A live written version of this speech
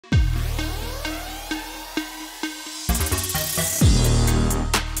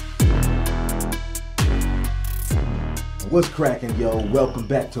What's cracking, yo? Welcome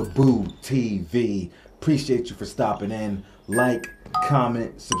back to Boo TV. Appreciate you for stopping in. Like,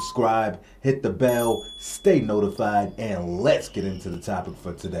 comment, subscribe, hit the bell, stay notified, and let's get into the topic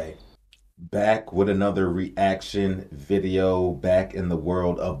for today. Back with another reaction video, back in the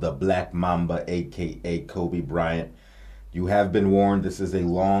world of the Black Mamba, aka Kobe Bryant. You have been warned, this is a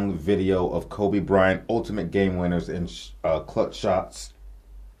long video of Kobe Bryant ultimate game winners and clutch shots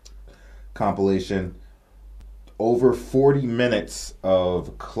compilation. Over 40 minutes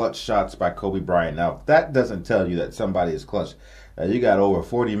of clutch shots by Kobe Bryant. Now, if that doesn't tell you that somebody is clutch, you got over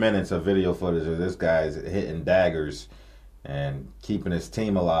 40 minutes of video footage of this guy's hitting daggers and keeping his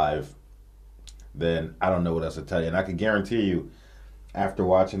team alive, then I don't know what else to tell you. And I can guarantee you, after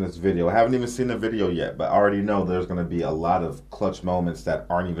watching this video, I haven't even seen the video yet, but I already know there's going to be a lot of clutch moments that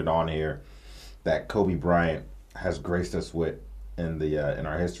aren't even on here that Kobe Bryant has graced us with in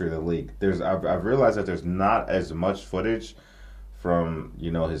our history of the league. I've realized that there's not as much footage from, you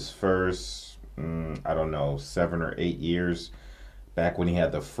know, his first I don't know, 7 or 8 years back when he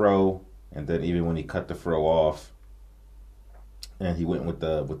had the fro, and then even when he cut the fro off and he went with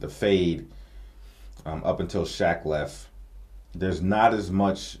the fade up until Shaq left. There's not as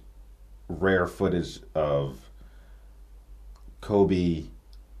much rare footage of Kobe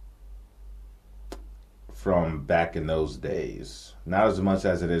from back in those days. Not as much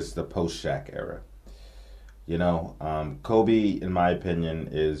as it is the post-Shaq era. You know, Kobe, in my opinion,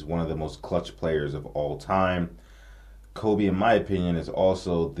 is one of the most clutch players of all time. Kobe, in my opinion, is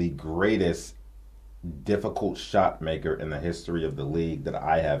also the greatest difficult shot maker in the history of the league that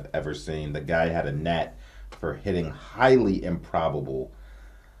I have ever seen. The guy had a knack for hitting highly improbable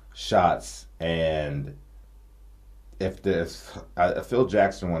shots. And if this, Phil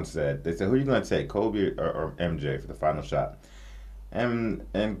Jackson once said, they said, who are you going to take, Kobe or MJ for the final shot? And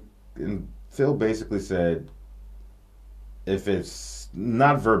Phil basically said, if it's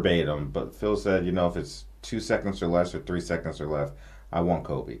not verbatim, but Phil said, you know, if it's 2 seconds or less or 3 seconds or less, I want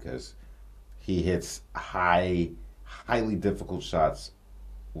Kobe because he hits highly difficult shots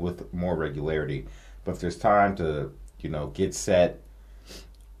with more regularity. But if there's time to, you know, get set,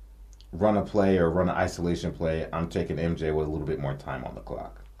 run a play or run an isolation play, I'm taking MJ with a little bit more time on the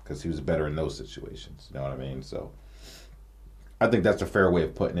clock because he was better in those situations. You know what I mean? So I think that's a fair way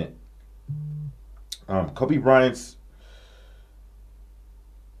of putting it. Kobe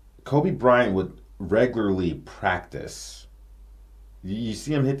Bryant would regularly practice. You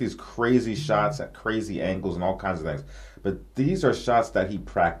see him hit these crazy shots at crazy angles and all kinds of things. But these are shots that he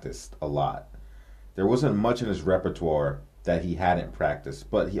practiced a lot. There wasn't much in his repertoire that he hadn't practiced,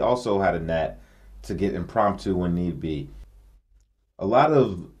 but he also had a knack to get impromptu when need be. A lot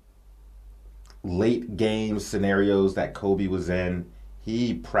of late game scenarios that Kobe was in,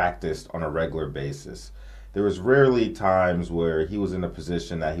 he practiced on a regular basis. There was rarely times where he was in a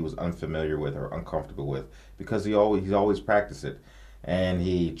position that he was unfamiliar with or uncomfortable with because he's always practiced it. And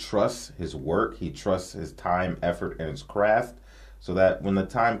he trusts his work, he trusts his time, effort, and his craft, so that when the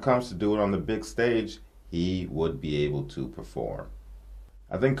time comes to do it on the big stage, he would be able to perform.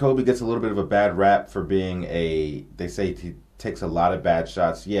 I think Kobe gets a little bit of a bad rap for being they say he takes a lot of bad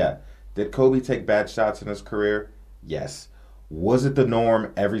shots. Yeah. Did Kobe take bad shots in his career? Yes. Was it the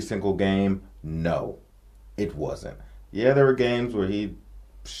norm every single game? No, it wasn't. Yeah, there were games where he'd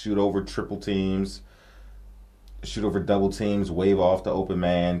shoot over triple teams, shoot over double teams, wave off the open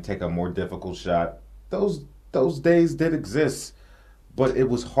man, take a more difficult shot. Those days did exist, but it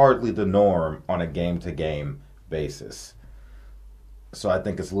was hardly the norm on a game-to-game basis. So I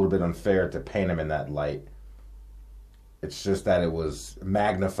think it's a little bit unfair to paint him in that light. It's just that it was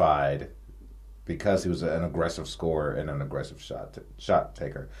magnified because he was an aggressive scorer and an aggressive shot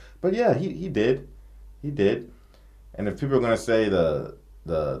taker. But yeah, he did. And if people are going to say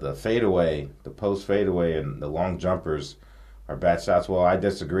the fadeaway, the post fadeaway, and the long jumpers are bad shots, well, I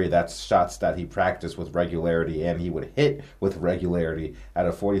disagree. That's shots that he practiced with regularity, and he would hit with regularity at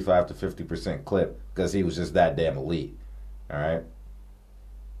a 45 to 50% clip because he was just that damn elite. All right,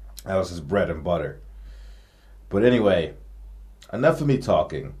 that was his bread and butter. But anyway, enough of me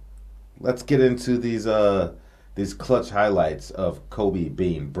talking. Let's get into these clutch highlights of Kobe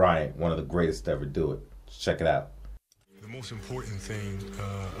being Bryant, one of the greatest to ever do it. Let's check it out. The most important thing,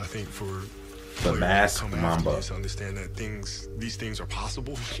 I think, for the mask Mamba is to understand that these things are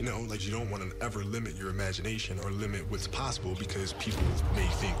possible. You know, like you don't want to ever limit your imagination or limit what's possible because people may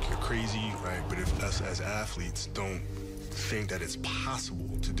think you're crazy, right? But if us as athletes don't think that it's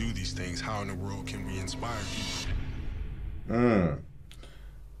possible to do these things, how in the world can we inspire people?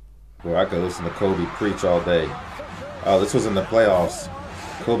 Well, I could listen to Kobe preach all day. Oh, this was in the playoffs.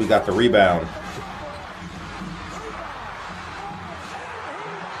 Kobe got the rebound.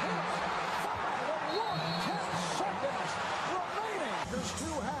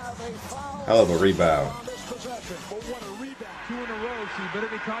 Hell of a rebound.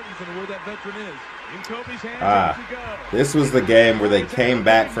 This was the game where they came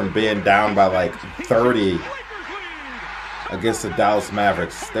back from being down by like 30 against the Dallas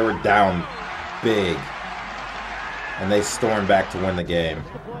Mavericks. They were down big, and they stormed back to win the game.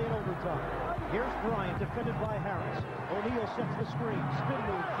 Here's Bryant, defended by Harris. O'Neal sets the screen. Spin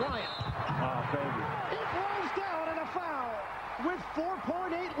move, Bryant. Oh, baby. He throws down and a foul with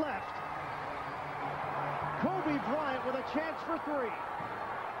 4.8 left. Kobe Bryant with a chance for three.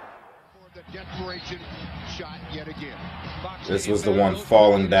 The desperation shot yet again. This was the one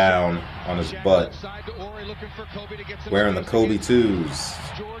falling down on his butt, wearing the Kobe 2s.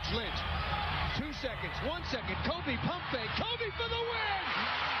 George Lynch. 2 seconds, 1 second. Kobe pump fake. Kobe for the win.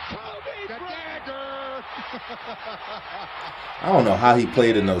 Kobe the dagger. I don't know how he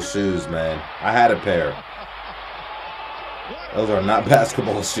played in those shoes, man. I had a pair. Those are not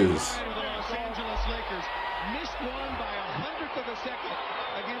basketball shoes. Los Angeles Lakers missed one by 100th of a second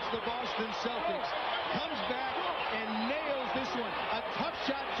against the Boston Celtics. Comes back and nails this one. A tough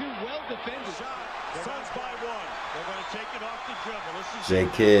shot, too well defended. Suns by one. They're going to take it off the dribble. This is J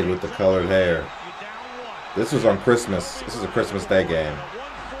Kidd with the colored hair. This was on Christmas. This is a Christmas Day game. 1-4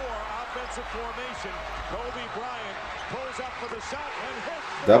 offensive formation. Kobe Bryant pulls up for the shot and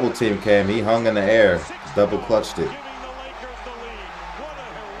hits. Double team came. He hung in the air. Double clutched it. Giving the Lakers the lead. What a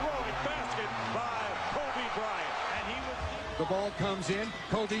heroic basket by Kobe Bryant. And he was... The ball comes in.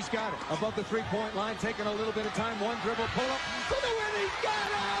 Kobe's got it. Above the three-point line, taking a little bit of time. One dribble, pull up. For the win, he's got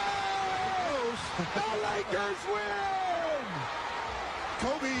it! The Lakers win!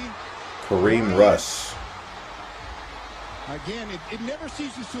 Kobe. Kareem Rush. Again, it never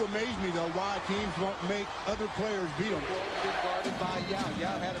ceases to amaze me, though, why teams won't make other players beat them.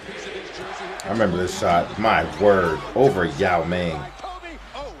 I remember this shot. My word. Over Yao Ming.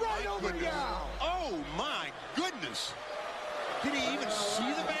 Oh, right over Yao. Oh, my goodness. Did he even see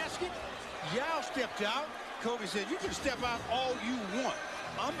the basket? Yao stepped out. Kobe said, you can step out all you want.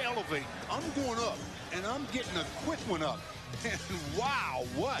 I'm elevating. I'm going up. And I'm getting a quick one up. And wow,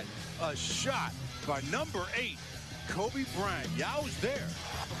 what a shot by number 8. Kobe Bryant. Yao's there.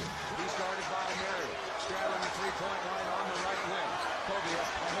 He started by Mary. Straddling the three-point line on the right wing. Kobe a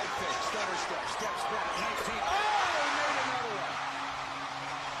head fake. Stutter step. Steps back. 19. Oh, he made another one.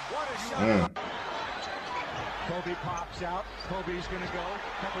 What a shot. Kobe pops out. Kobe's going to go.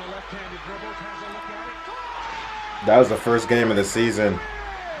 Couple of left-handed dribbles. Has a look at it. That was the first game of the season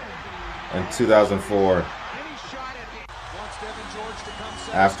in 2004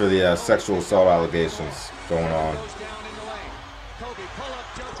 after the sexual assault allegations going on. Kobe pull-up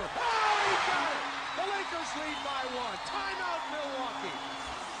jumper. Oh, he got it. The Lakers lead by 1. Timeout, Milwaukee.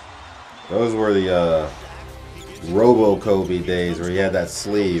 Those were the Robo Kobe days where he had that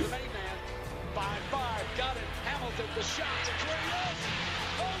sleeve. 5-5. Got it. Hamilton, the shot.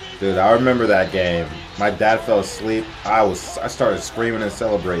 Dude, I remember that game. My dad fell asleep. I started screaming and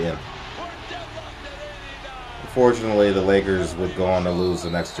celebrating. Unfortunately, the Lakers would go on to lose the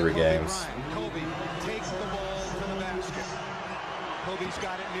next 3 games. Kobe takes the ball to the basket. Kobe's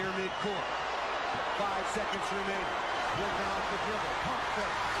got it near midcourt. 5 seconds remaining. Working off the dribble. Pump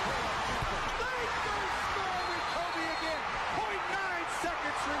fake. Lakers score with Kobe again. 0.9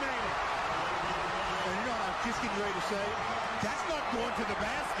 seconds remaining. And you know what I'm just getting ready to say? That's not going to the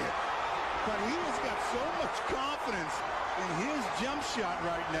basket. But he has got so much confidence in his jump shot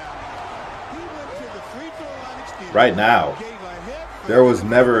right now. He went to the free throw line extended. Right now, Gave a head fake. there was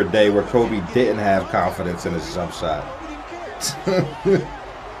never a day where Kobe didn't have confidence in his jump shot. Kobe didn't care.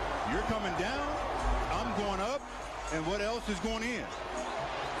 You're coming down, I'm going up, and what else is going in?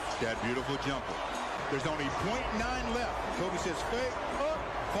 That beautiful jumper. There's only 0.9 left. Kobe says fake, up,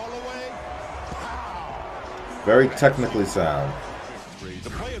 fall away, pow. Very technically sound. The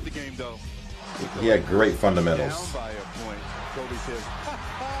play of the game, though. He had great fundamentals. Down by a point. Kobe says,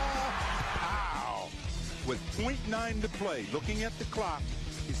 pow. With 0.9 to play, looking at the clock,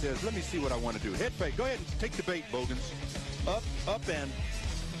 he says, let me see what I want to do. Head fake. Go ahead and take the bait, Bogans. Up, up, and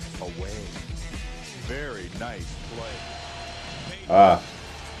away. Very nice play.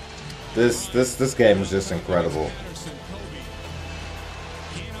 This game was just incredible.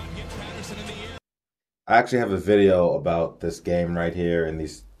 I actually have a video about this game right here and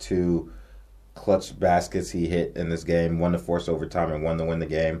these 2 clutch baskets he hit in this game, one to force overtime and one to win the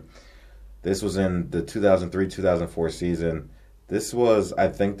game. This was in the 2003-2004 season. This was, I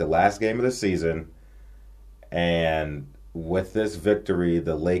think, the last game of the season. And with this victory,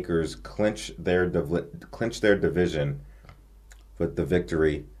 the Lakers clinch their division with the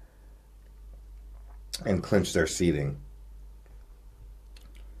victory and clinch their seeding.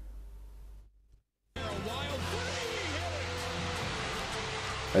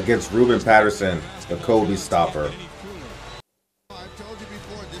 against Ruben Patterson, the Kobe stopper. I've told you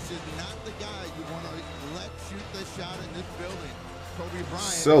before, this is not the guy you want to let shoot the shot in this building. Kobe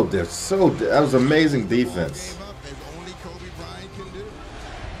Bryant. That was amazing defense. Gave up as only Kobe Bryant can do.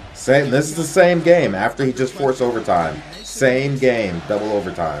 This is the same game after he just forced overtime. Same game, double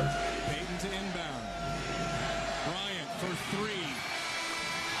overtime. Payton to inbound. Bryant for three.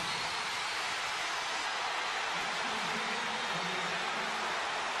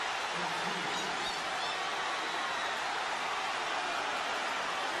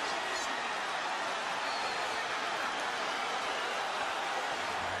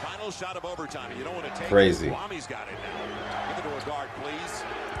 Final shot of overtime. You don't want to take Crazy. it. Kwami's got it now. Give it to a guard, please.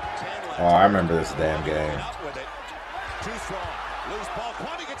 10 left. Oh, I remember this damn game. Up with it. Too strong. Loose ball.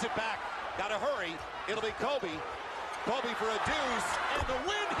 Kwame gets it back. Gotta hurry. It'll be Kobe. Kobe for a deuce. And the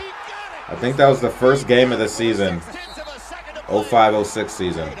win, he got it. I think that was the first game of the season. 05-06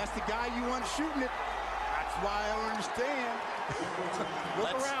 season. Hey, that's the guy you want shooting it. That's why I don't understand.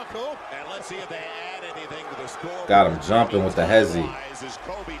 Look around, Cole. And let's see if they add anything to the score. Got him jumping with the hezzy. As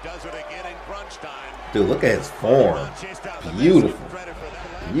Kobe does it again in crunch time. Dude, look at his form. Beautiful.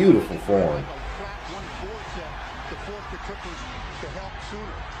 Beautiful form. To force the Clippers to help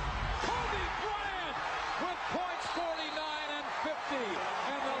sooner. Kobe Bryant with points 49 and 50,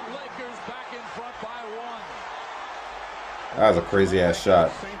 and the Lakers back in front by one. That was a crazy ass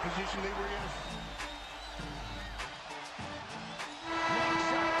shot. Same position they were in.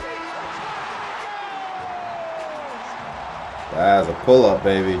 That's a pull up,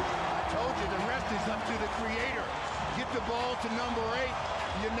 baby. I told you the rest is up to the creator. Get the ball to number 8.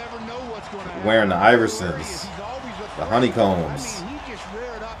 You never know what's going to happen. Wearing the Iversons, He's always a the threat. honeycombs. I mean, he just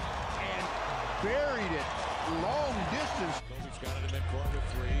reared up and buried it long distance. Kobe's got it in midcourt with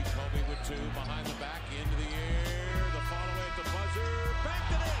three. Kobe with two. Behind the back, into the air. The follow at the buzzer.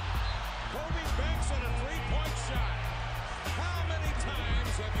 Backed it in. Kobe banks on a three-point shot. How many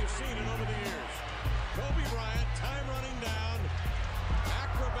times have you seen it over the years? Kobe Bryant, time running down.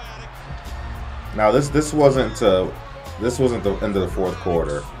 Acrobatic. Now this wasn't the end of the fourth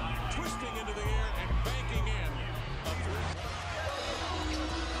quarter. Twisting into the air and banking in.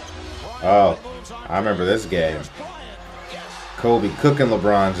 Oh, I remember this game. Kobe cooking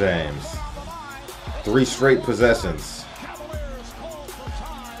LeBron James. 3 straight possessions. Cavaliers call for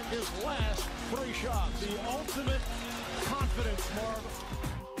time. His last 3 shots. The ultimate confidence mark.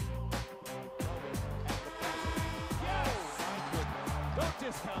 Don't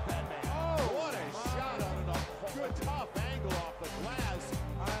discount that man. Oh, what a shot on a good tough angle off the glass.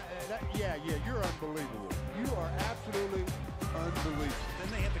 Yeah, you're unbelievable. You are absolutely unbelievable. Then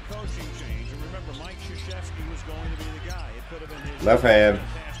they had the coaching change. And remember, Mike Krzyzewski was going to be the guy. It could have been his Left hand.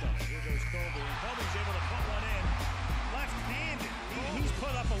 pass on it. Here goes Kobe. And Kobe's able to put one in. Left-handed. He's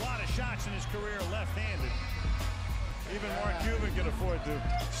put up a lot of shots in his career left-handed. Even Mark Cuban can afford to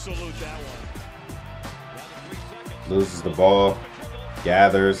salute that one. Loses the ball.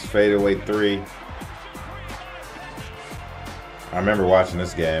 Gathers. Fadeaway 3. I remember watching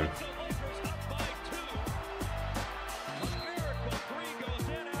this game.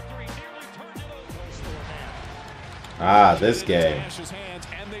 Ah, this game.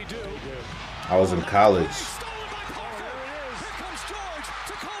 I was in college.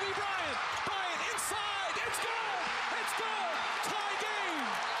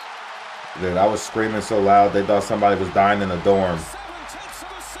 Dude, I was screaming so loud they thought somebody was dying in the dorm.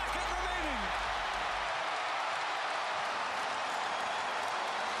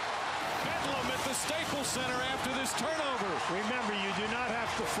 Remember, you do not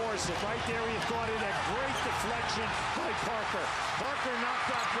have to force it. Right there, he caught it. A great deflection by Parker. Parker knocked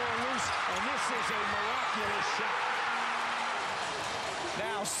that ball loose, and this is a miraculous shot.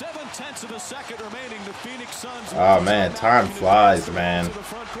 Now, 7/10 of the second remaining. The Phoenix Suns. Oh man, time flies, man. That's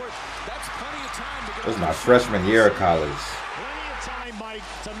plenty of time to get. This is my freshman year of college. Plenty of time, Mike,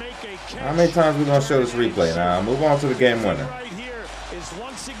 to make a catch. How many times we gonna show this replay now? Move on to the game winner. Right here is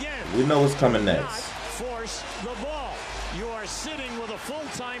once again. We know what's coming next. Force the ball. You are sitting with a full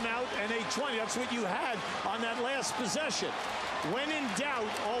timeout and a 20. That's what you had on that last possession. When in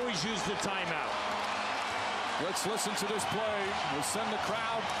doubt, always use the timeout. Let's listen to this play. We'll send the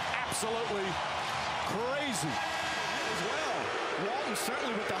crowd absolutely crazy. As well, Walton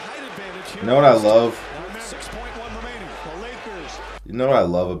certainly with the height advantage here. You know what I love? 6.1 remaining. The Lakers. You know what I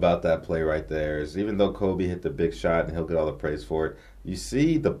love about that play right there is even though Kobe hit the big shot and he'll get all the praise for it, you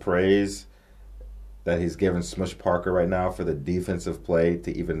see the praise that he's giving Smush Parker right now for the defensive play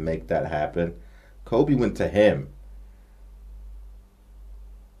to even make that happen. Kobe went to him.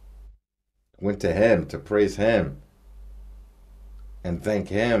 Went to him to praise him. and thank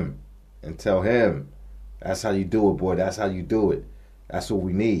him and tell him, that's how you do it, boy. That's how you do it. That's what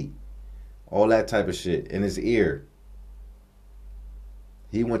we need. All that type of shit in his ear.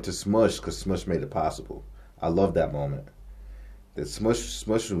 He went to Smush because Smush made it possible. I love that moment. That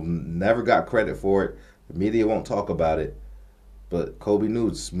Smush never got credit for it. The media won't talk about it. But Kobe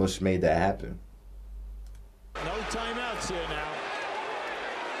knew Smush made that happen. No timeouts here now.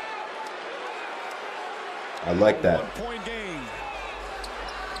 I like that. 1 point game.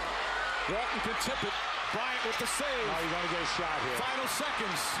 Walton can tip it. Bryant with the save. Oh, you're going to get a shot here. Final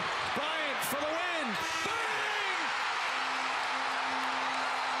seconds. Bryant for the win.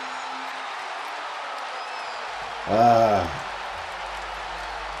 Bang!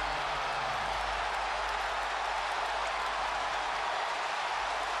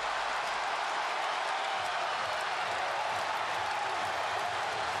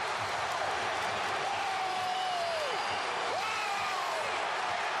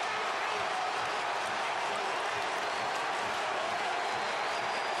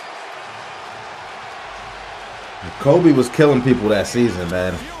 Kobe was killing people that season,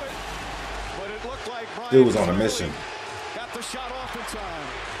 man. Dude was on a mission. Got the shot off in time.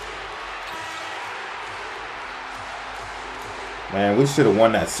 Man, we should have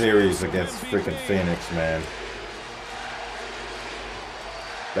won that series against freaking Phoenix, man.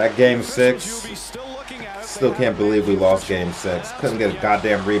 That game 6, still can't believe we lost game 6. Couldn't get a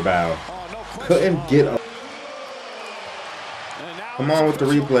goddamn rebound. Couldn't get a... Come on with the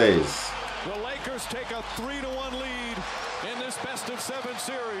replays. The Lakers take a 3-1 lead in this best-of-7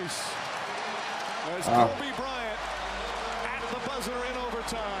 series. As Kobe Bryant, at the buzzer in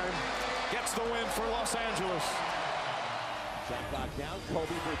overtime, gets the win for Los Angeles. Shot clock down,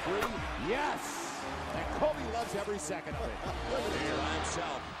 Kobe for 3. Yes! And Kobe loves every second of it. Here by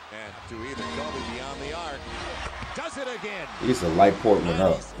himself. And to either Kobe beyond the arc. Does it again. He's a light Portland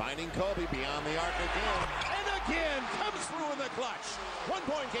up. Finding Kobe beyond the arc again. And again comes through in the clutch. 1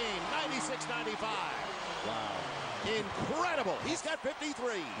 point game, 96-95. Wow. Incredible. He's got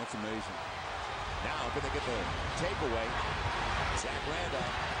 53. That's amazing. Now going to get the takeaway. Zach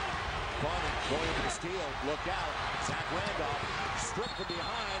Randolph. Going into the steal. Look out. Zach Randolph stripped from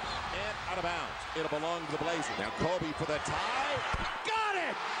behind and out of bounds. It'll belong to the Blazers. Now Kobe for the tie. Got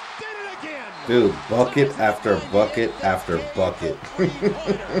it! Did it again! Dude, bucket after bucket after bucket. You give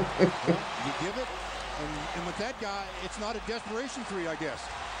it, and with that guy, it's not a desperation 3, I guess.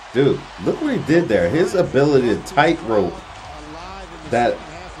 Dude, look what he did there. His ability to tightrope that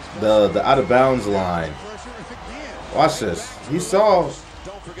the out of bounds line. Watch this. He saw.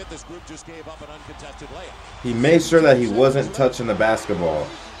 Don't forget this group just gave up an uncontested layup. He made sure that he wasn't touching the basketball.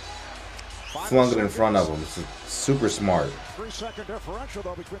 Flung it in front of him. It's super smart. 3-second differential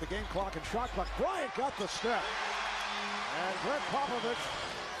though between the game clock and shot clock. Bryant got the step. And Greg Popovich.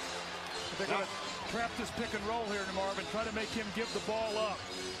 They're going to trap this pick and roll here to Marvin, try to make him give the ball up.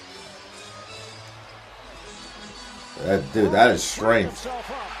 Dude, that is strength.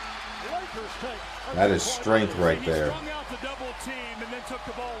 That is strength right there. He swung out the double team and then took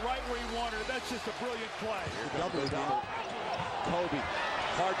the ball right where he wanted it. That's just a brilliant play. Double. Kobe.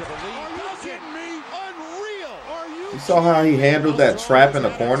 Hard to believe. Are you kidding me? Unreal. Are you? You saw how he handled that trap in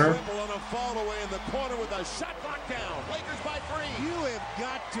the corner? On a fall away in the corner with a shot clock down. Lakers by 3. You have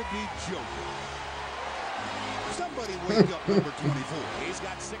got to be joking. Somebody wake up number 24. He's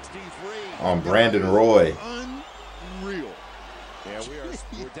got 63. On Brandon Roy. Unreal. Yeah,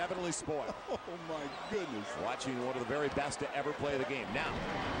 we're definitely spoiled. Oh my goodness. Watching one of the very best to ever play the game. Now,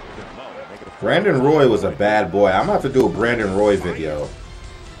 Brandon Roy was a bad boy. I'm gonna have to do a Brandon Roy video.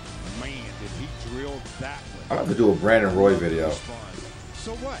 Man, did he drill that one. I'm gonna have to do a Brandon Roy video.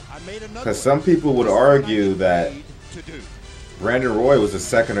 So what? I made another. Because some people would argue that Brandon Roy was the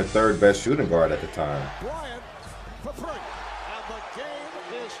second or third best shooting guard at the time. Bryant for 3. And the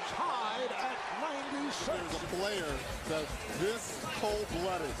game is tied at 96. There's a player that this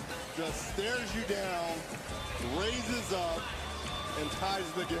cold-blooded just stares you down, raises up, and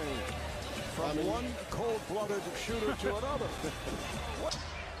ties the game. From one cold-blooded shooter to another.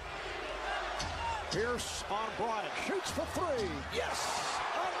 Pierce on Bryant. Shoots for 3. Yes!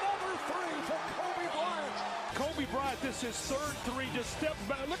 Another 3 for Kobe Bryant. Kobe Bryant, this is his 3rd 3, just steps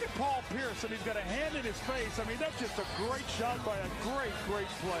back. Look at Paul Pierce, and he's got a hand in his face. I mean, that's just a great shot by a great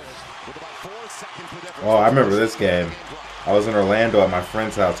player. with about 4 seconds to difference. Oh, I remember this game. I was in Orlando at my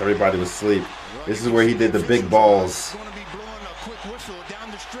friend's house. Everybody was asleep. This is where he did the big balls. Going to be blowing a quick whistle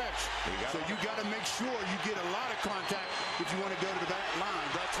down the stretch. So you got to make sure you get a lot of contact if you want to go to the back line.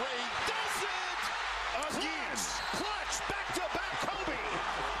 The 3 does it again. Clutch back-to-back Kobe.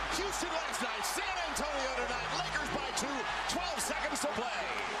 Houston last night, San Antonio tonight. Lakers by 2. 12 seconds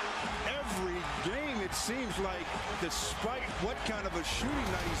despite what kind of a shooting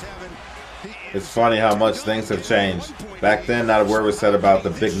night he's having. It's funny how much things have changed. Back then, not a word was said about the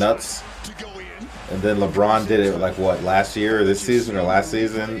big nuts. And then LeBron did it like what, last year or this season or last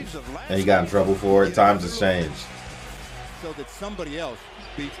season, and he got in trouble for it. Times have changed. So that somebody else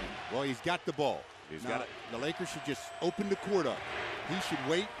beats him. Well, he's got the ball. He's got it. The Lakers should just open the court up. He should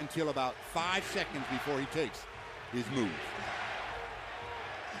wait until about 5 seconds before he takes his move.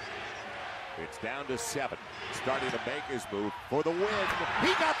 It's down to 7. Starting to make his move for the win.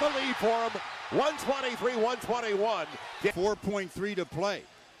 He got the lead for him. 123-121. 4.3 to play.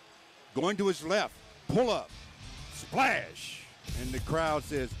 Going to his left. Pull up. Splash. And the crowd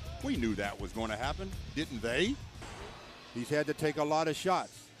says, we knew that was going to happen, didn't they? He's had to take a lot of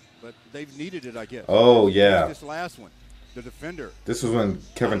shots, but they've needed it, I guess. Oh, yeah. This last one, the defender. This was when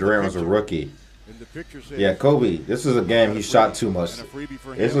Kevin Durant was a rookie. And the picture says, yeah, Kobe, this is a game he shot too much.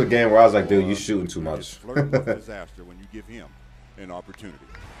 This was a game where I was like, dude, you shooting too much. Disaster when you give him an opportunity.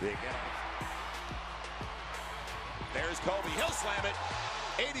 There's Kobe. He'll slam it.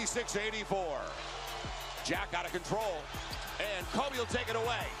 86-84. Jack out of control. And Kobe will take it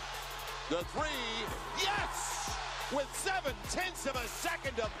away. The three. Yes! With 7/10 of a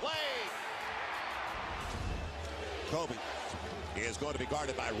second to play. Kobe is going to be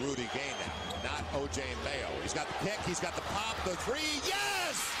guarded by Rudy Gay now, not O.J. Mayo. He's got the pick. He's got the pop. The three.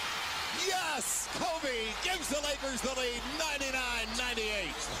 Yes! Yes! Kobe gives the Lakers the lead.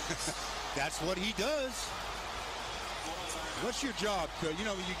 99-98. That's what he does. What's your job? You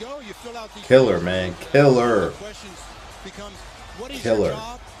know, you go, you fill out these killer, man, killer. The questions becomes, what is killer. Your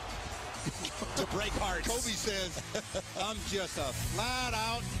job? To break hearts. Kobe says, I'm just a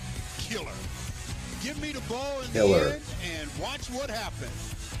flat-out killer. Give me the ball in the end and watch what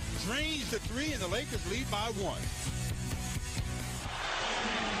happens. Drains the three, and the Lakers lead by 1.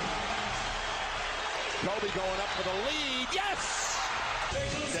 Kobe going up for the lead. Yes!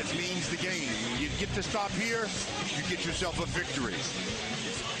 That means the game. You get to stop here, you get yourself a victory.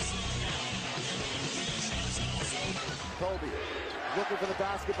 Kobe looking for the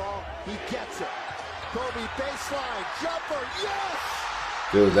basketball. He gets it. Kobe baseline jumper. Yes!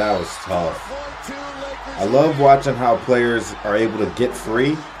 Dude, that was tough. I love watching how players are able to get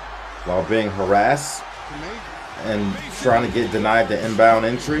free while being harassed and trying to get denied the inbound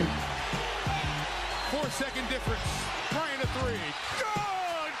entry. 4-second difference. Bryant a three.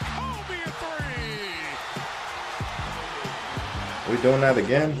 Good! Kobe a three! Are we doing that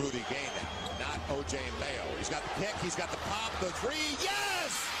again? Rudy Gay now, not O.J. Mayo. He's got the pick. He's got the pop. The three.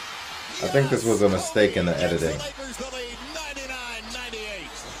 Yes! I think this was a mistake in the editing. Lakers the lead.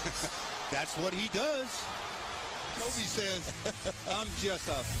 99-98. That's what he does. Kobe says, I'm just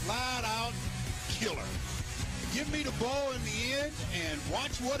a flat-out killer. Give me the ball in the end and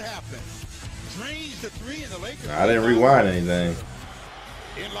watch what happens. Drains the three, and the Lakers. I didn't rewind anything.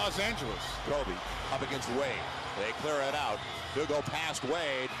 In Los Angeles. Kobe up against Wade. They clear it out. He'll go past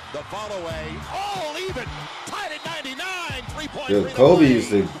Wade. The follow away. All even. Tied at 99. 3-point. Dude, Kobe used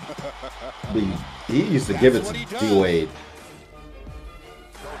to be. He used to give it to D Wade.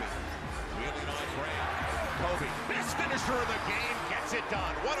 Kobe, best finisher of the game, gets it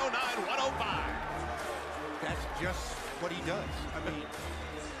done. 109-105. That's just what he does. I mean,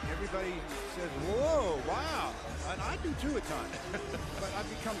 everybody says, whoa, wow. And I do too at times. But I've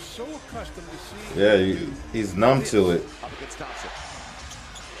become so accustomed to seeing He's numb to it. Up against Thompson.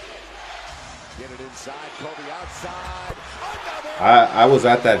 Get it inside, Kobe outside. I was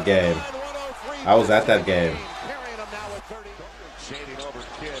at that game. I was at that game. Carrying him now with 30. Shading over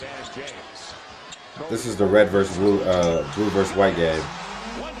Kidd and James. This is the red versus blue, blue versus white game.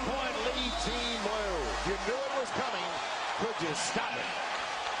 1 point lead, team blue. You knew it was coming. Could you stop it?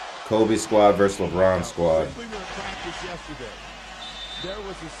 Kobe squad versus LeBron squad. We were in practice yesterday. There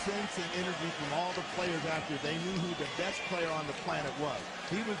was a sense and energy from all the players after. They knew who the best player on the planet was.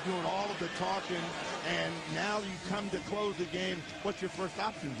 He was doing all of the talking, and now you come to close the game. What's your first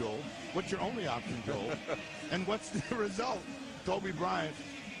option, Joel? What's your only option, Joel? And what's the result? Kobe Bryant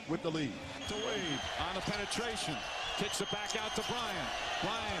with the lead. To Wade on a penetration. Kicks it back out to Bryant.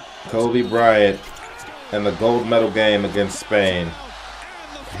 Kobe Bryant in the gold medal game against Spain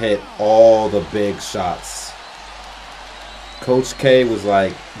hit all the big shots. Coach K was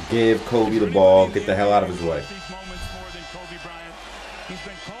like, give Kobe the ball, get the hell out of his way. These moments more than Kobe Bryant. He's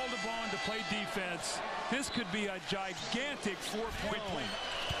been called upon to play defense. This could be a gigantic 4-point play.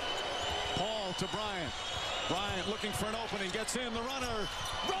 Paul to Bryant. Bryant looking for an opening, gets in, the runner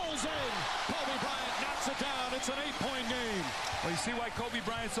rolls in. Kobe Bryant knocks it down. It's an 8-point game. Well, you see why Kobe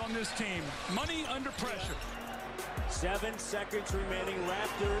Bryant's on this team. Money under pressure. 7 seconds remaining.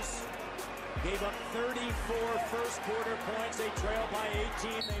 Raptors Gave up 34 first quarter points. They trail by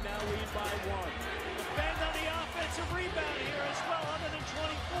 18. They now lead by 1. Defend on the offensive rebound here as well, other than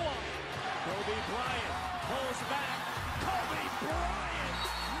 24. Kobe Bryant pulls back. Kobe Bryant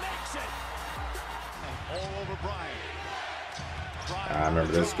makes it. All over Bryant. I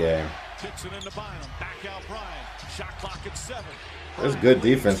remember this game. Kicks it into Bynum. Back out Bryant. Shot clock at 7. There's good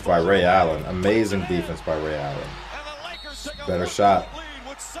defense by Ray Allen. Amazing defense by Ray Allen. Better shot. Lead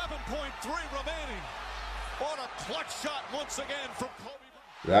with 7.3 remaining. What a clutch shot once again from Kobe.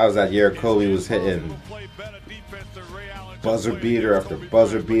 That was that year Kobe was hitting buzzer beater after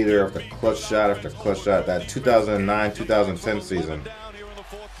buzzer beater after clutch shot after clutch shot. That 2009-2010 season.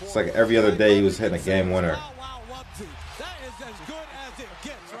 It's like every other day he was hitting a game winner. That is as good as it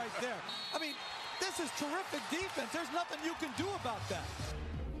gets right there. I mean, this is terrific defense. There's nothing you can do about that.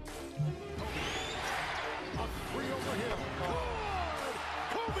 A three over him. Good!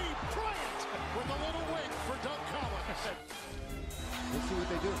 Kobe Bryant with a little wink for Doug Collins. We'll see what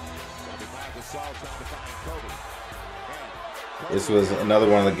they do. Trying to find Kobe. This was another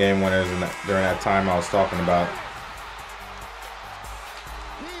one of the game winners during that time I was talking about.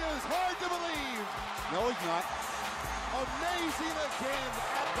 He is hard to believe. No, he's not. Amazing again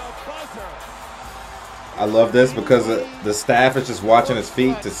at the buzzer. I love this because the staff is just watching his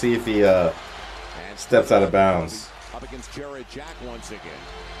feet to see if he steps out of bounds. Up against Jared Jack once again.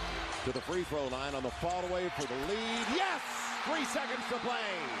 To the free throw line on the fall away for the lead. Yes! 3 seconds to play.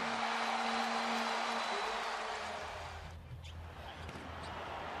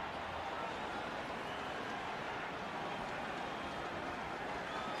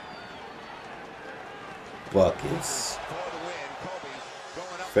 Buckets.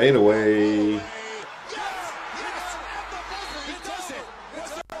 Fade away.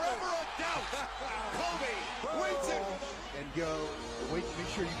 And go, wait, make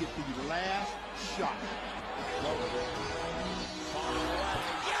sure you get the last shot.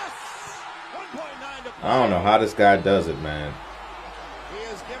 I don't know how this guy does it, man. He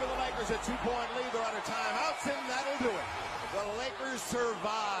has given the Lakers a 2-point lead. They're out of timeouts, and that'll do it. The Lakers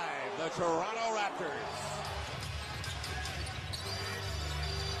survive the Toronto Raptors.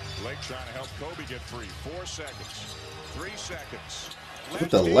 Blake trying to help Kobe get free. 4 seconds. 3 seconds.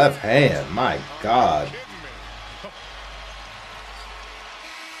 With the left hand, my God.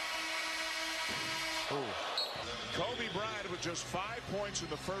 Kobe Bryant with just 5 points in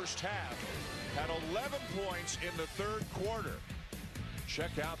the first half. Had 11 points in the third quarter.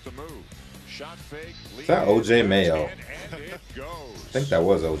 Check out the move. Shot fake. Is that OJ Mayo? And it goes. I think that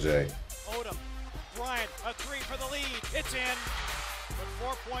was OJ. Odom. Bryant, a 3 for the lead. It's in with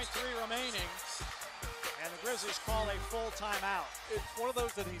 4.3 remaining. And the Grizzlies call a full timeout. It's one of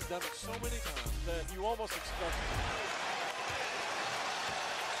those that he's done it so many times that you almost expect it.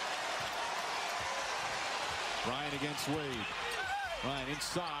 Bryant against Wade. Bryant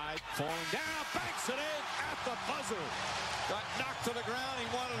inside, falling down, banks it in at the buzzer. Got knocked to the ground. He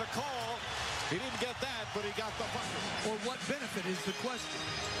wanted a call. He didn't get that, but he got the buzzer. For what benefit is the question?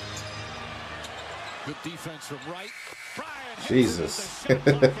 Good defense from Wright. Bryant. Jesus. 8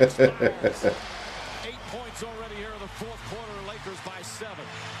 points already here in the fourth quarter. Lakers by 7.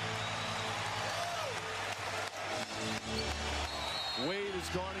 Wade is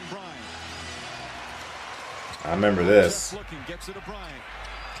guarding Bryant. I remember this. Looking, gets it to Bryant.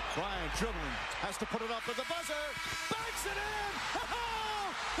 Bryant dribbling, has to put it up at the buzzer. Banks it in.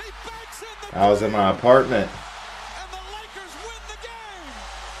 Oh, he banks in the I was in my apartment. and the Lakers win the game.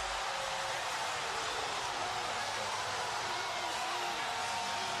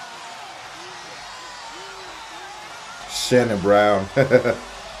 Shannon Brown. The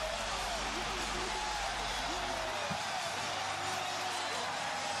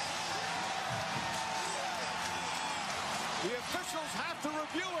officials have to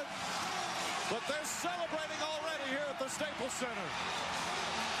review it, but they're celebrating already here at the Staples Center.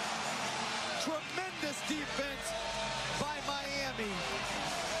 Tremendous defense by Miami.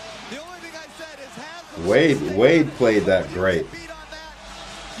 The only thing I said is Wade played that great.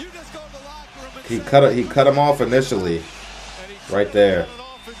 You just go to the locker room and He cut him off initially, right there.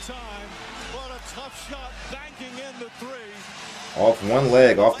 What a tough shot, banking in the 3. Off one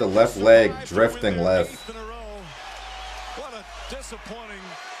leg, off the left leg, drifting left. What a disappointing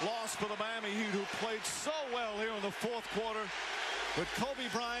loss for the Miami Heat, who played so well here in the fourth quarter. But Kobe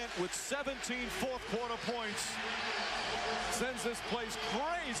Bryant with 17 fourth quarter points sends this place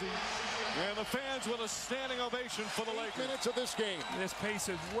crazy. And the fans with a standing ovation for the Lakers. Minutes of this game. This pace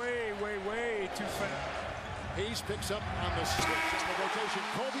is way too fast. Hayes picks up on the switch on the rotation.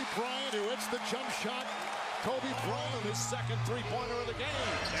 Kobe Bryant, who hits the jump shot Kobe Bryant, his second three-pointer of the game.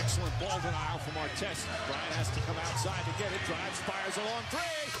 Excellent ball denial from Artest. Bryant has to come outside to get it. Drives, fires a long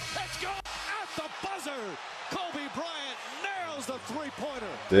three. Let's go at the buzzer. Kobe Bryant nails the three-pointer.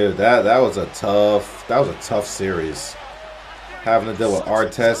 Dude, that was a tough series. Having to deal with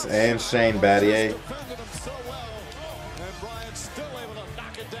Artest and Shane Battier. Defended him so well, and Bryant still able to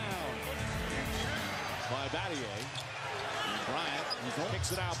knock it down. By Battier. Bryant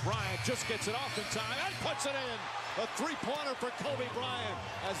kicks it out. Bryant just gets it off in time and puts it in. A three-pointer for Kobe Bryant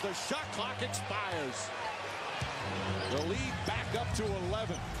as the shot clock expires. The lead back up to 11.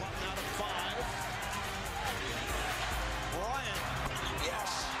 Out of 5. Bryant,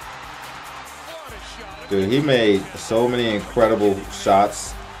 yes. What a shot. Dude, he made so many incredible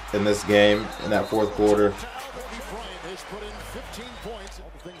shots in this game in that fourth quarter. Kobe Bryant has put in 15 points.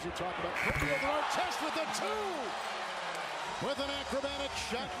 All the things you talk about. Kobe over Artest with the 2. With an acrobatic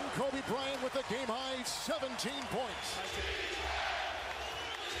shot, and Kobe Bryant with the game-high 17 points.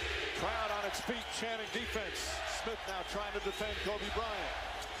 Crowd on its feet chanting defense. Smith now trying to defend Kobe Bryant.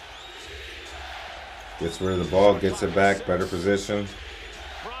 Gets rid of the ball, gets it back, better position.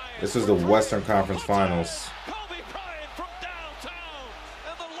 This is the Western Conference Finals. Kobe Bryant from downtown,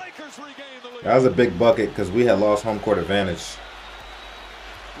 and the Lakers regain the lead. That was a big bucket because we had lost home court advantage.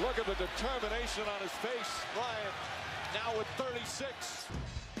 Look at the determination on his face. Bryant now with 36.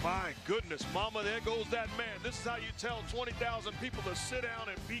 My goodness, mama, there goes that man. This is how you tell 20,000 people to sit down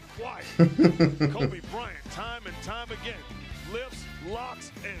and be quiet. Kobe Bryant, time and time again, lifts,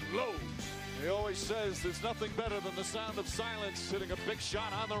 locks, and loads. He always says there's nothing better than the sound of silence hitting a big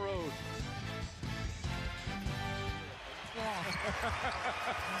shot on the road.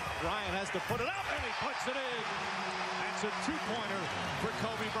 Bryant has to put it up, and he puts it in. That's a two-pointer for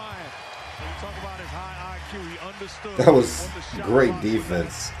Kobe Bryant. When you talk about his high IQ, he understood. That was great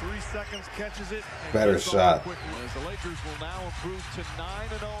defense. 3 seconds, catches it. Better shot. As the Lakers will now improve to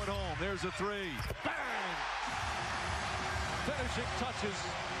 9-0 at home. There's a 3. Bang! Finishing touches.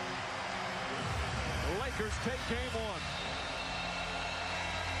 The Lakers take game 1.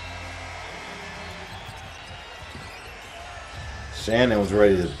 Shannon was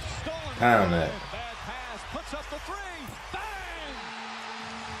ready to pound that. Bad pass, puts up the 3. Bang!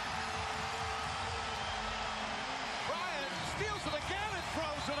 Bryant steals it again and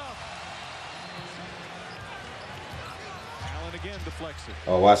throws it up. Allen again deflects it.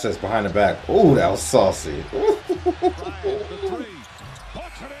 Oh, watch this behind the back. Ooh, that was saucy. Bryant the 3.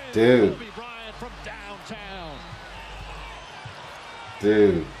 Puts it in. Dude. Kobe Bryant from downtown.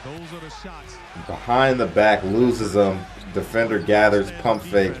 Dude. Those are the shots. Behind the back, loses them. Defender gathers, pump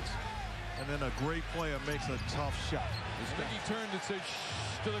fake. And then a great player makes a tough shot. He turned and said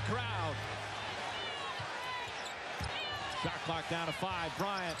shh to the crowd. Shot clock down to 5.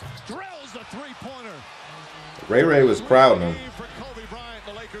 Bryant drills the three-pointer. Ray was crowding him. For Kobe Bryant,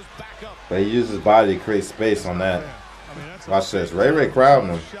 the Lakers back up. But he used his body to create space on that. Watch this. Ray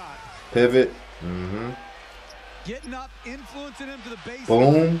crowding him. Pivot. Getting up, influencing him to the base.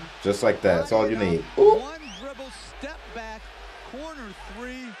 Boom. Just like that. That's all you need. Ooh. One dribble, step back, corner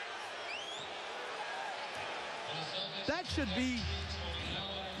 3. That should be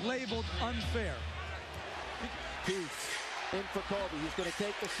labeled unfair. In for Kobe. He's going to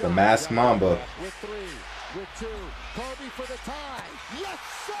take the shot. The masked Mamba. With 3, with 2. Kobe for the tie. Yes,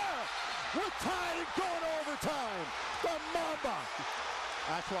 sir. We're tied and going to overtime. The Mamba.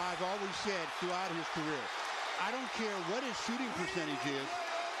 That's why I've always said throughout his career, I don't care what his shooting percentage is.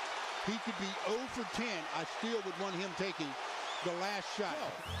 He could be 0 for 10. I still would want him taking the last shot.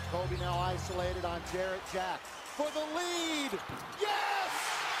 Kobe now isolated on Jarrett Jack for the lead. Yes!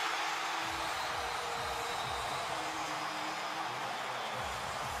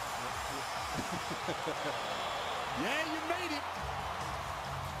 Yeah, you made it.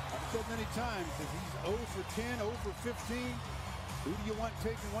 I've said many times, if he's 0 for 10, 0 for 15, who do you want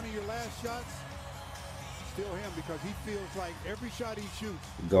taking one of your last shots? Still him, because he feels like every shot he shoots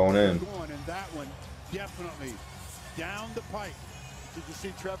Going in. going, and that one definitely down the pipe. Did you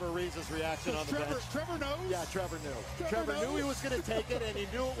see Trevor Reese's reaction on the bench? Trevor knows. Yeah, Trevor knew. Trevor knew he was going to take it, and he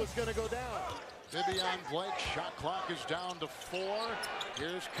knew it was going to go down. Vivian Blake, shot clock is down to 4.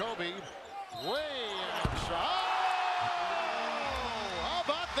 Here's Kobe. Way outside. Oh, how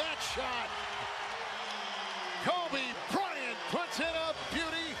about that shot? Kobe Bryant puts in a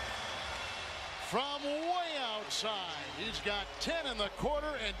beauty from way outside. He's got 10 in the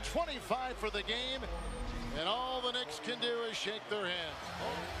quarter and 25 for the game. And all the Knicks can do is shake their hands.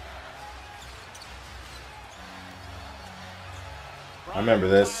 I remember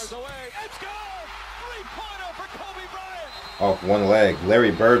this. It's good. Three-pointer for Kobe Bryant. Off one leg.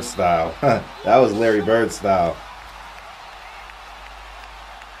 Larry Bird style. That was Larry Bird style.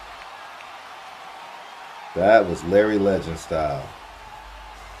 That was Larry Legend style.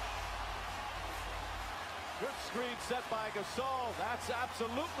 Good screen set by Gasol. That's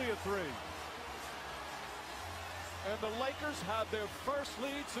absolutely a three. And the Lakers have their first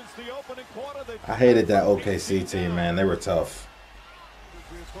lead since the opening quarter. I hated that OKC team, man. They were tough.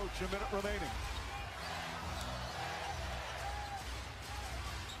 We approach a minute remaining.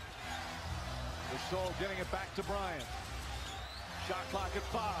 Gasol getting it back to Bryant. Shot clock at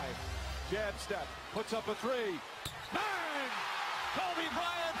 5. Jab step. Puts up a three. Bang! Kobe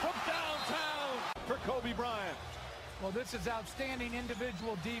Bryant from downtown for Kobe Bryant. Well, this is outstanding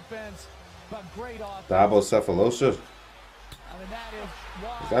individual defense, but great offense. Dabo Cephalosha. I mean, that is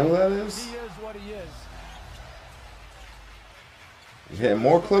why Is that who that is? he is what he is. You hitting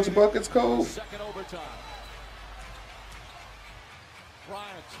more clutch buckets, Cole? Second overtime.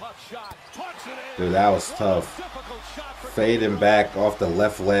 Bryant, tough shot. Puts it in. Dude, that was tough. Fading back off the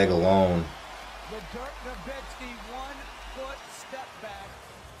left leg alone. The Dirk Nowitzki 1-foot step back.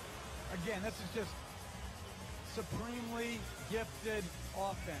 Again, this is just supremely gifted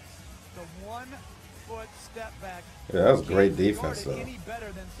offense. The 1-foot step back. Yeah, that was great defense, though. Any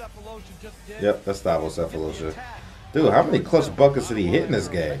better than Cephalosha just did. Yep, that's Dabo Cephalosha. Dude, how many clutch buckets did he hit in this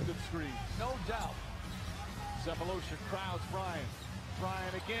game? No doubt. Cephalosha crowds Bryant.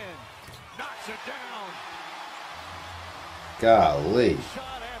 Bryant again. Knocks it down. Golly.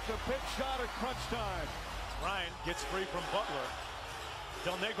 Shot after big shot at crunch time. Bryant gets free from Butler.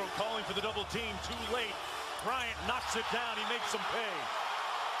 Del Negro calling for the double team. Too late. Bryant knocks it down. He makes him pay.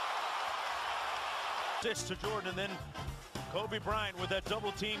 This to Jordan, and then Kobe Bryant with that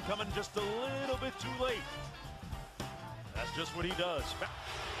double team coming just a little bit too late. That's just what he does.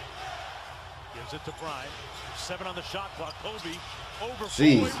 Gives it to Bryant. 7 on the shot clock. Kobe over.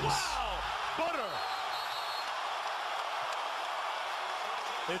 Jesus. Wow. Butter.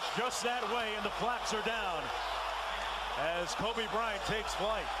 It's just that way, and the flags are down as Kobe Bryant takes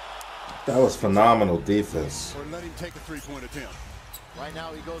flight. That was phenomenal defense. Or let him take a three-point attempt. Right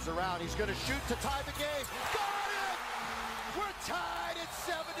now he goes around. He's going to shoot to tie the game. Got it! We're tied at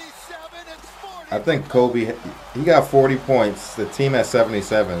 77. It's 40. I think Kobe, he got 40 points. The team at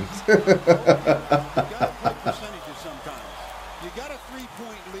 77. You got to play percentages sometimes. You got a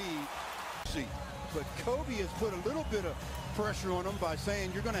three-point lead. See, but Kobe has put a little bit of pressure on him by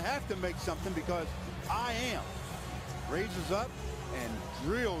saying you're going to have to make something because I am. Raises up and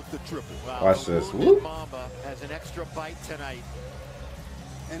drills the triple. Wow. Watch this. Whoop. Mamba has an extra bite tonight.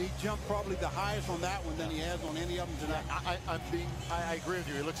 And he jumped probably the highest on that one than he has on any of them tonight. I agree with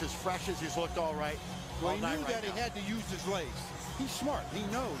you. He looks as fresh as he's looked all right. Well, he knew that he had to use his legs. He's smart. He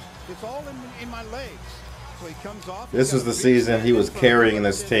knows. It's all in my legs. So he comes off. This was the season he was carrying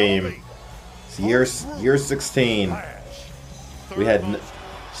this team. It's year 16. We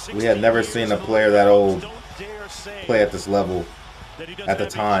had never seen a player that old play at this level at the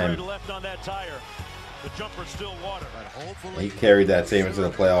time. The jumper's still water. He carried that team into the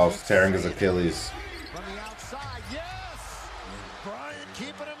playoffs, tearing his Achilles. From the outside, yes! Bryant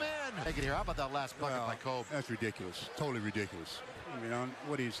keeping him in. Take it here. How about that last bucket by Kobe? That's ridiculous. Totally ridiculous. I mean,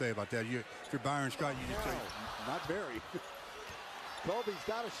 what do you say about that? If you're Byron Scott, you just say, Not very. Kobe's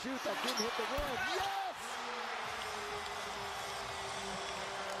got to shoot. That didn't hit the rim. Yes!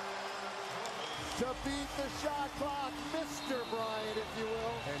 To beat the shot clock, Mr. Bryant, if you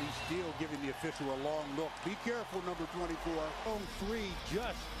will. and he's still giving the official a long look. Be careful, number 24. On 3,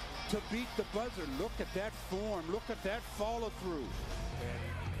 just to beat the buzzer. Look at that form. Look at that follow through.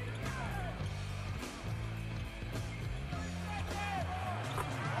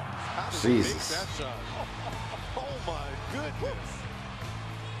 Jesus. Oh my goodness.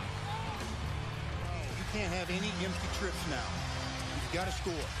 You can't have any empty trips now. You've got to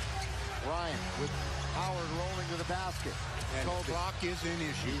score. Bryant with Howard rolling to the basket. And the clock is an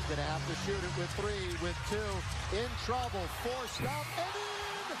issue. He's going to have to shoot it with 3, with 2. In trouble. Forced up and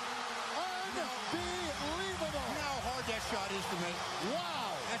in. Unbelievable. You know how hard that shot is to make?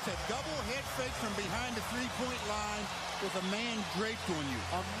 Wow. That's a double head fake from behind the three-point line with a man draped on you.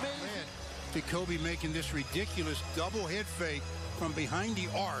 Amazing. To Kobe making this ridiculous double head fake from behind the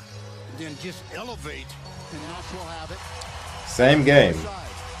arc, and then just elevate. And Nash will have it. Same game.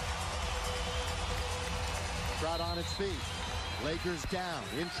 Crowd on its feet. Lakers down,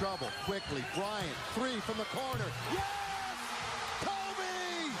 in trouble, quickly. Bryant, 3 from the corner. Yes!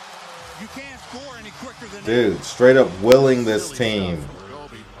 Kobe! You can't score any quicker than Dude, that. straight up willing this team.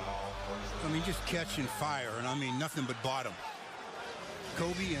 I mean, just catching fire, and I mean nothing but bottom.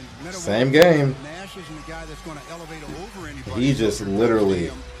 Kobe and Same game. Nash isn't the guy that's going to elevate over anybody. He just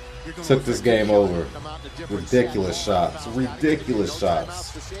literally took this game over. Ridiculous shots. Ridiculous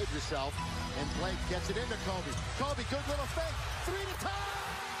shots. And Blake gets it into Kobe. Kobe, good little fake. 3 to tie.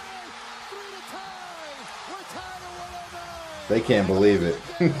 3 to tie. We're tied at 109. They can't believe it.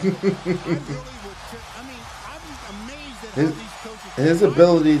 his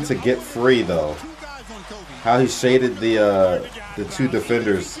ability to get free, though. How he shaded the two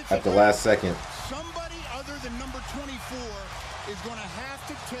defenders at the last second. Somebody other than number 24 is going to have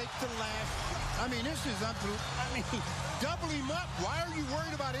to take the last. I mean, this is unbelievable. I mean, double him up. Why are you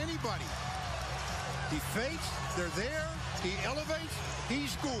worried about anybody? He fakes. They're there. He elevates. He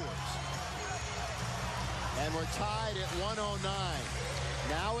scores. And we're tied at 109.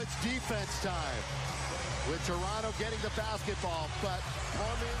 Now it's defense time. With Toronto getting the basketball, but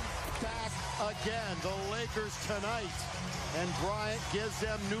coming back again, the Lakers tonight. And Bryant gives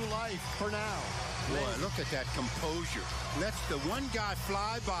them new life for now. Boy, look at that composure. Lets the one guy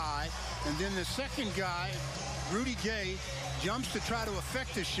fly by, and then the second guy, Rudy Gay, jumps to try to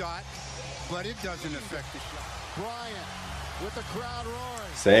affect the shot, but it doesn't affect the shot. Bryant with the crowd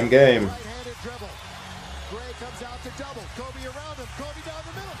roaring. Same game. Right-handed dribble. Gray comes out to double. Kobe around him. Kobe down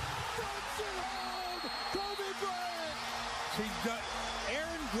the middle. Dunks it home. Kobe Bryant. See,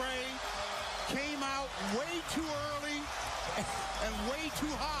 Aaron Gray came out way too early and way too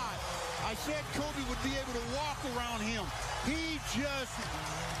high. I said Kobe would be able to walk around him. He just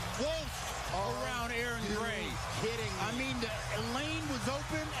waltzed around Aaron Gray. Kidding. I mean, the lane was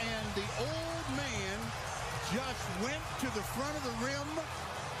open, and the old man just went to the front of the rim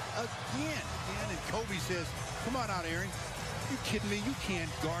again. And Kobe says, "Come on out, Aaron. You kidding me? You can't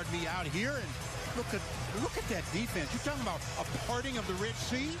guard me out here." And look at that defense. You're talking about a parting of the Red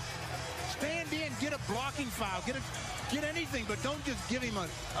Sea. Stand in, get a blocking foul, get anything, but don't just give him an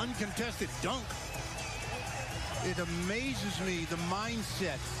uncontested dunk. It amazes me the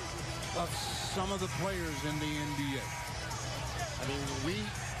mindset of some of the players in the NBA. I mean, we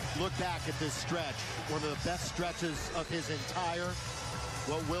look back at this stretch, one of the best stretches of his entire,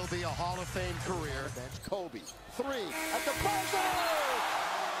 what will be a Hall of Fame career. Bench Kobe, 3 at the buzzer.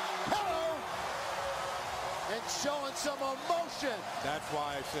 Hello. And showing some emotion. That's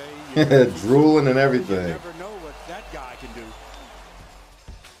why I say drooling and everything. You never know what that guy can do.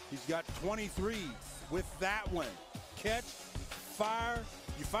 He's got 23 with that one. Catch, fire.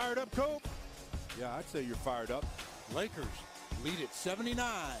 You fired up, Cope? Yeah, I'd say you're fired up. Lakers lead at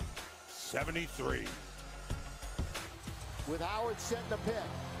 79-73. With Howard setting the pick.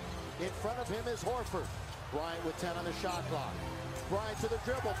 In front of him is Horford. Bryant with 10 on the shot clock. Bryant to the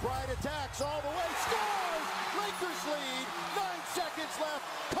dribble. Bryant attacks all the way. Scores! Lakers lead. 9 seconds left.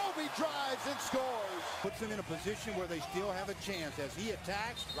 Kobe drives and scores. Puts them in a position where they still have a chance as he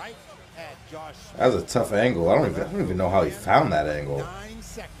attacks right at Josh. That was a tough angle. I don't even know how he found that angle. 9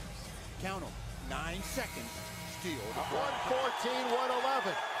 seconds. Count them. 9 seconds. Steal.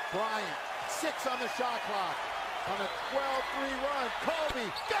 114-111. Bryant. 6 on the shot clock. On a 12-3 run.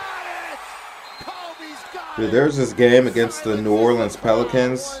 Kobe. Got it! Kobe's got Dude, there's this game against the New Orleans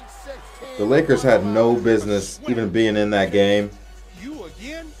Pelicans. The Lakers had no business even being in that game.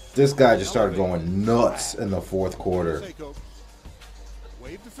 This guy just started going nuts in the fourth quarter.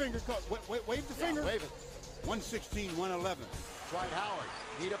 Wave the finger. Wave the finger. 116-111. Dwight Howard.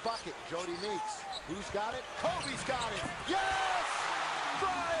 Need a bucket. Jody Meeks. Who's got it? Kobe's got it. Yes!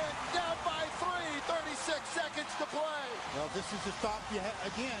 Bryant down by 3. 36 seconds to play. Well, this is the stop you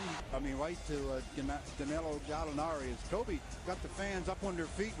again. I mean, right to Danilo Gallinari as Kobe got the fans up on their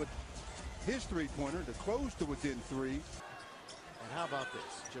feet with his three-pointer to close to within 3. And how about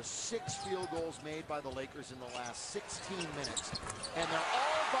this? Just 6 field goals made by the Lakers in the last 16 minutes. And they're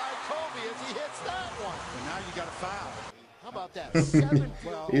all by Kobe as he hits that one. And now you got a foul. How about that? 7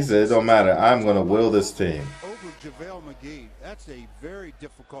 He said, it don't matter. I'm going to will this team. Over JaVale McGee. That's a very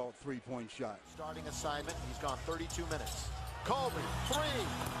difficult three-point shot. Starting assignment. He's gone 32 minutes. Kobe, 3.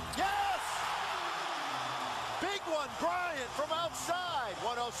 Yes! Big one, Bryant from outside.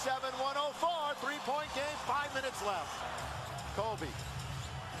 107-104. 3-point game. 5 minutes left. Kobe,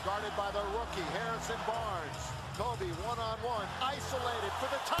 guarded by the rookie, Harrison Barnes. Kobe, one-on-one, isolated for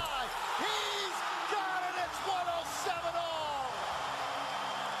the tie. He's got it. It's 107 all.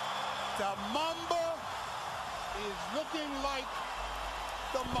 The Mamba is looking like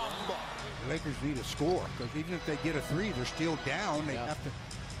the Mamba. The Lakers need a score because even if they get a 3, they're still down. They have to.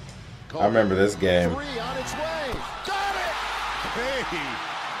 I remember this game. 3 on its way. Got it. Hey.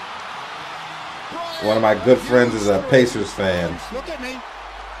 One of my good friends is a Pacers fan. Look at me.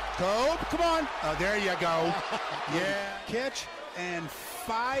 Kobe, come on. Oh, there you go. Yeah. Catch, and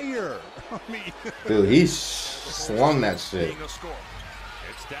fire. I mean, dude, he slung that shit.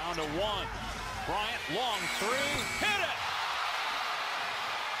 It's down to 1. Bryant, long 3, hit it!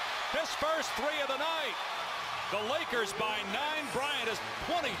 His first 3 of the night. The Lakers by 9. Bryant has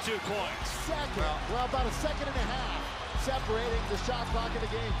 22 points. Well, about a second and a half separating the shot clock and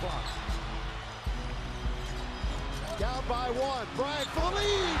the game clock. Down by 1. Bryant for the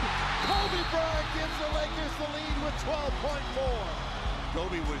lead. Kobe Bryant gives the Lakers the lead with 12.4.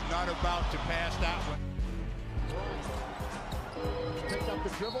 Kobe was not about to pass that one. Picked up the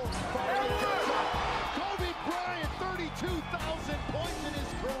dribble. Kobe Bryant, 32,000 points in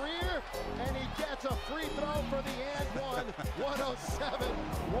his career, and he gets a free throw for the and one. 107,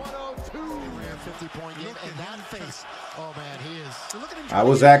 102. 50-point game, and that face. Oh man, he is. I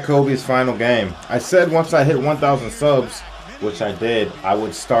was at Kobe's final game. I said once I hit 1,000 subs, which I did, I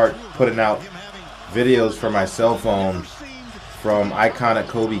would start putting out videos for my cell phone from iconic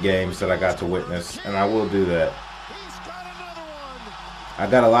Kobe games that I got to witness, and I will do that. I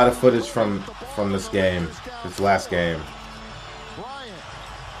got a lot of footage from this game, this last game. Bryant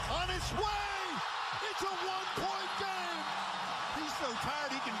on his way. It's a 1-point game. He's so tired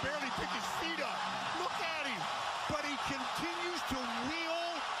he can barely pick his feet up. Look at him. But he continues to wheel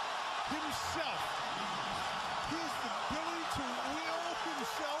himself. His ability to wheel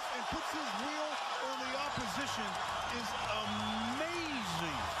himself and puts his wheel on the opposition is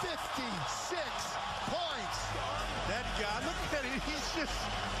amazing. 56 points. That guy, look at him. He's just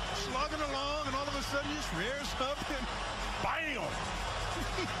slugging along, and all of a sudden he just rears up and bam!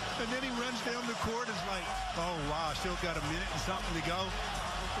 And then he runs down the court. It's like, oh wow, still got a minute and something to go.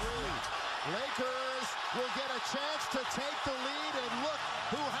 Lakers will get a chance to take the lead, and look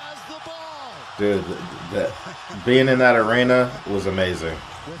who has the ball. Dude, being in that arena was amazing.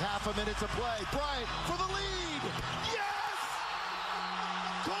 With half a minute to play, Bryant for the lead. Yes!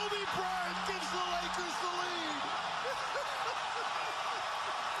 Kobe Bryant gives the Lakers the lead.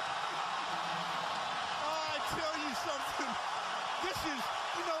 I tell you something. This is,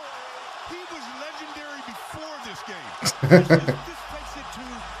 you know, he was legendary before this game. This takes it to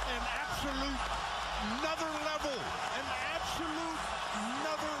an absolute another level. An absolute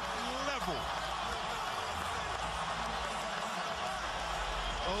another level.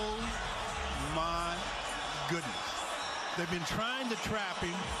 Oh my goodness. They've been trying to trap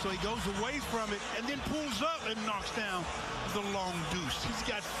him, so he goes away from it and then pulls up and knocks down the long deuce. He's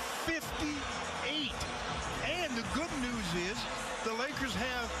got 58. And the good news is the Lakers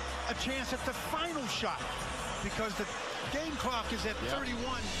have a chance at the final shot because the game clock is at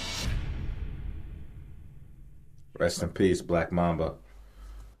 31. Rest in peace, Black Mamba.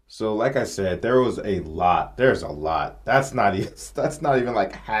 So, like I said, there was a lot. There's a lot. That's not even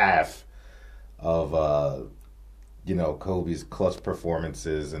like half of you know, Kobe's clutch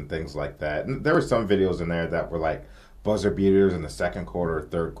performances and things like that. And there were some videos in there that were like buzzer beaters in the second quarter or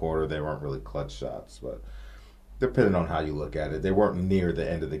third quarter. They weren't really clutch shots, but depending on how you look at it, they weren't near the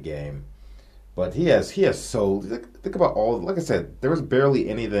end of the game. But he has so, think about all, like I said, there was barely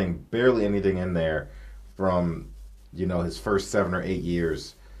anything in there from, you know, his first 7 or 8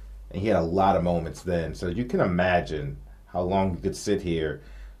 years. And he had a lot of moments then. So you can imagine how long you could sit here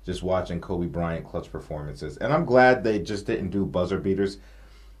just watching Kobe Bryant clutch performances. And I'm glad they just didn't do buzzer beaters,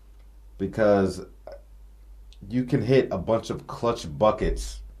 because you can hit a bunch of clutch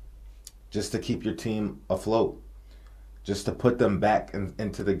buckets just to keep your team afloat, just to put them back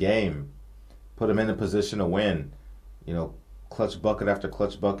into the game, put them in a position to win. You know, clutch bucket after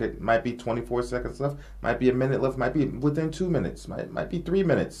clutch bucket. Might be 24 seconds left, might be a minute left, might be within 2 minutes, might be 3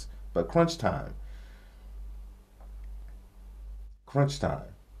 minutes, but crunch time. Crunch time.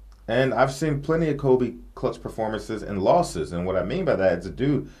 And I've seen plenty of Kobe clutch performances and losses. And what I mean by that is a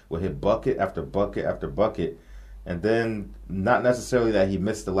dude will hit bucket after bucket after bucket, and then not necessarily that he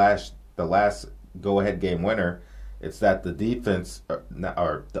missed the last go-ahead game winner. It's that the defense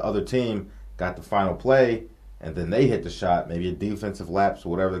or the other team got the final play, and then they hit the shot, maybe a defensive lapse or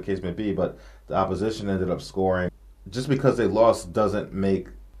whatever the case may be, but the opposition ended up scoring. Just because they lost doesn't make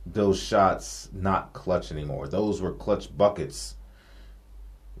those shots not clutch anymore. Those were clutch buckets.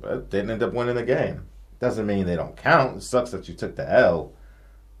 But they didn't end up winning the game. Doesn't mean they don't count. It sucks that you took the L,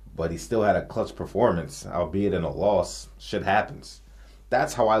 but he still had a clutch performance, albeit in a loss. Shit happens.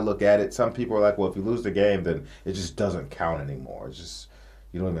 That's how I look at it. Some people are like, well, if you lose the game, then it just doesn't count anymore. It's just,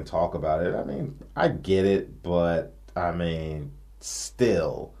 you don't even talk about it. I mean, I get it, but I mean,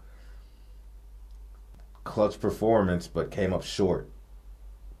 still, clutch performance, but came up short.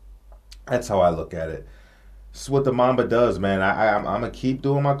 That's how I look at it. This is what the Mamba does, man. I'm going to keep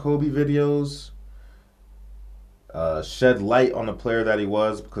doing my Kobe videos. shed light on the player that he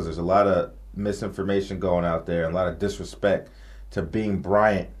was, because there's a lot of misinformation going out there and a lot of disrespect to being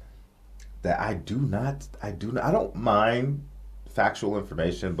Bryant that I don't mind factual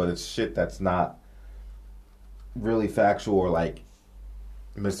information, but it's shit that's not really factual or like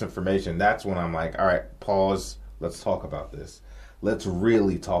misinformation. That's when I'm like, all right, pause, let's talk about this. Let's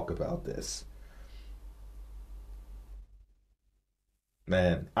really talk about this.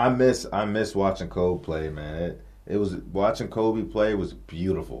 Man, I miss watching Kobe play, man. It was watching Kobe play was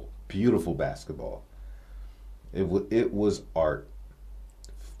beautiful. Beautiful basketball. It was art.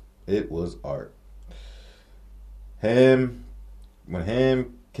 It was art. Kevin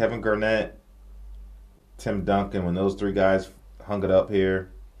Garnett, Tim Duncan, when those three guys hung it up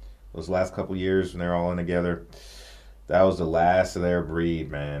here, those last couple years when they're all in together, that was the last of their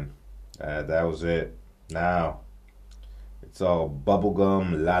breed, man. That was it. Now, it's all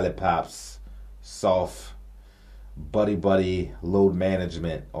bubblegum, lollipops, soft, buddy, load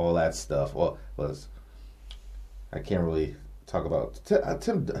management, all that stuff. Well, I can't really talk about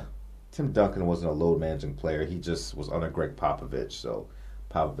Tim Duncan wasn't a load managing player. He just was under Greg Popovich, so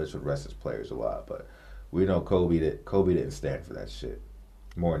Popovich would rest his players a lot. But we know Kobe didn't stand for that shit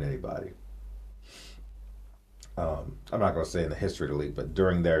more than anybody. I'm not gonna say in the history of the league, but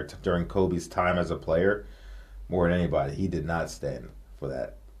during Kobe's time as a player, more than anybody, he did not stand for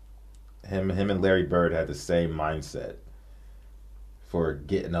that. Him and Larry Bird had the same mindset for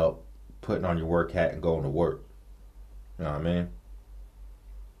getting up, putting on your work hat, and going to work. You know what I mean?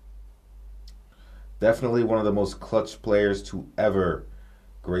 Definitely one of the most clutch players to ever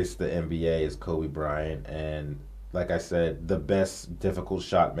grace the NBA is Kobe Bryant. And like I said, the best difficult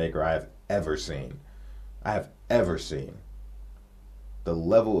shot maker I have ever seen. The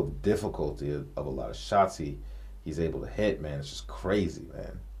level of difficulty of a lot of shots he's able to hit, man, it's just crazy,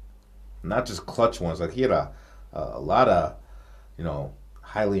 man. Not just clutch ones. Like, he had a lot of,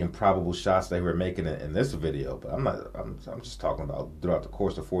 highly improbable shots that he were making in this video. But I'm just talking about throughout the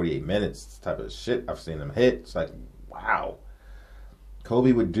course of 48 minutes, this type of shit I've seen him hit. It's like, wow.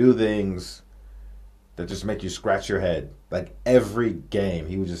 Kobe would do things that just make you scratch your head. Like, every game,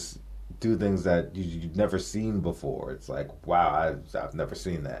 he would just do things that you've never seen before. It's like, wow, I've never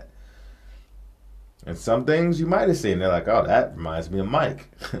seen that. And some things you might have seen, they're like, oh, that reminds me of Mike.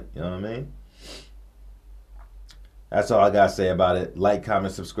 You know what I mean? That's all I got to say about it. Like,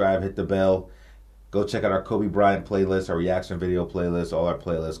 comment, subscribe, hit the bell. Go check out our Kobe Bryant playlist, our reaction video playlist, all our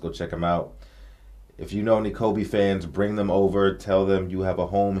playlists. Go check them out. If you know any Kobe fans, bring them over. Tell them you have a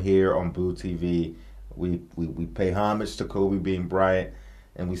home here on Boo TV. We pay homage to Kobe being Bryant,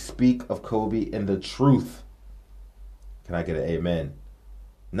 and we speak of Kobe in the truth. Can I get an amen?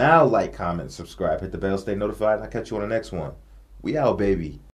 Now, like, comment, subscribe, hit the bell, stay notified, and I'll catch you on the next one. We out, baby.